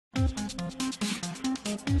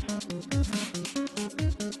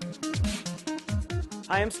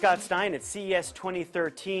Hi, I'm Scott Stein at CES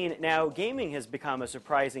 2013. Now, gaming has become a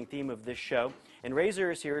surprising theme of this show, and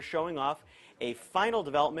Razer is here showing off a final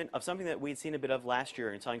development of something that we'd seen a bit of last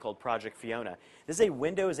year in something called Project Fiona. This is a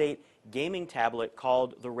Windows 8 gaming tablet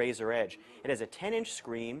called the Razer Edge. It has a 10-inch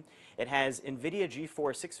screen, it has NVIDIA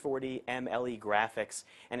GeForce 640M LE graphics,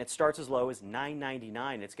 and it starts as low as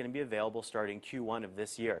 $999. It's going to be available starting Q1 of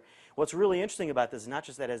this year. What's really interesting about this is not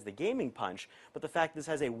just that it has the gaming punch, but the fact this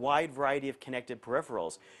has a wide variety of connected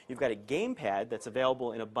peripherals. You've got a gamepad that's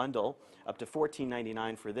available in a bundle up to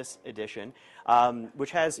 $14.99 for this edition,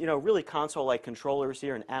 which has, really console-like controllers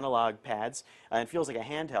here and analog pads, and feels like a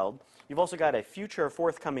handheld. You've also got a future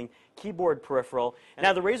forthcoming keyboard peripheral. And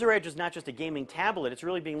now the Razer Edge is not just a gaming tablet, it's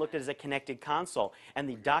really being looked at as a connected console, and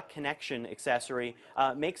the dock connection accessory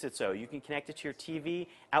makes it so. You can connect it to your TV,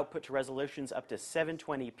 output to resolutions up to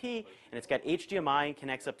 720p, and it's got HDMI and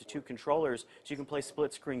connects up to 2 controllers, so you can play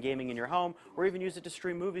split-screen gaming in your home, or even use it to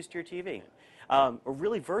stream movies to your TV. A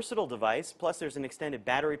really versatile device, plus there's an extended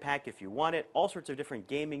battery pack if you want it, all sorts of different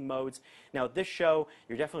gaming modes. Now at this show,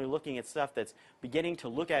 you're definitely looking at stuff that's beginning to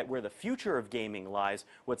look at where the future of gaming lies.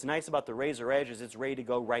 What's nice about the Razer Edge is it's ready to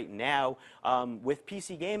go right now. With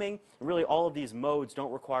PC gaming, really all of these modes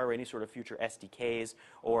don't require any sort of future SDKs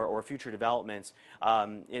or future developments.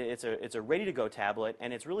 It's a ready-to-go tablet,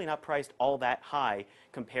 and it's really not priced all that high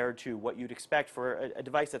compared to what you'd expect for a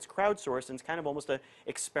device that's crowdsourced and it's kind of almost an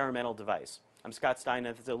experimental device. I'm Scott Stein,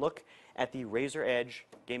 and it's a look at the Razer Edge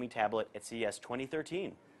gaming tablet at CES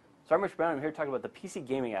 2013. So I'm Rich Brown. I'm here to talk about the PC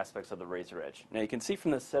gaming aspects of the Razer Edge. Now you can see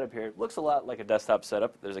from this setup here, it looks a lot like a desktop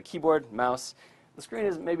setup. There's a keyboard, mouse. The screen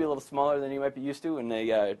is maybe a little smaller than you might be used to in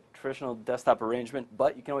a traditional desktop arrangement,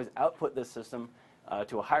 but you can always output this system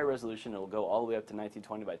to a higher resolution. It will go all the way up to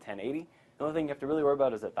 1920 by 1080. The only thing you have to really worry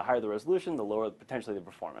about is that the higher the resolution, the lower potentially the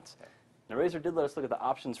performance. Now Razer did let us look at the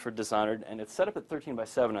options for Dishonored, and it's set up at 13 by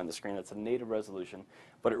 7 on the screen. That's a native resolution,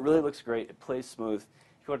 but it really looks great. It plays smooth.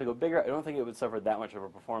 If you want to go bigger, I don't think it would suffer that much of a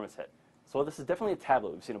performance hit. So while this is definitely a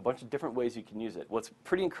tablet, we've seen a bunch of different ways you can use it. What's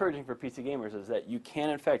pretty encouraging for PC gamers is that you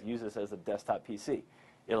can, in fact, use this as a desktop PC.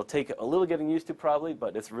 It'll take a little getting used to probably,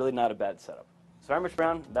 but it's really not a bad setup. So I'm Rich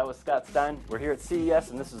Brown. That was Scott Stein. We're here at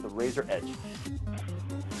CES, and this is the Razer Edge.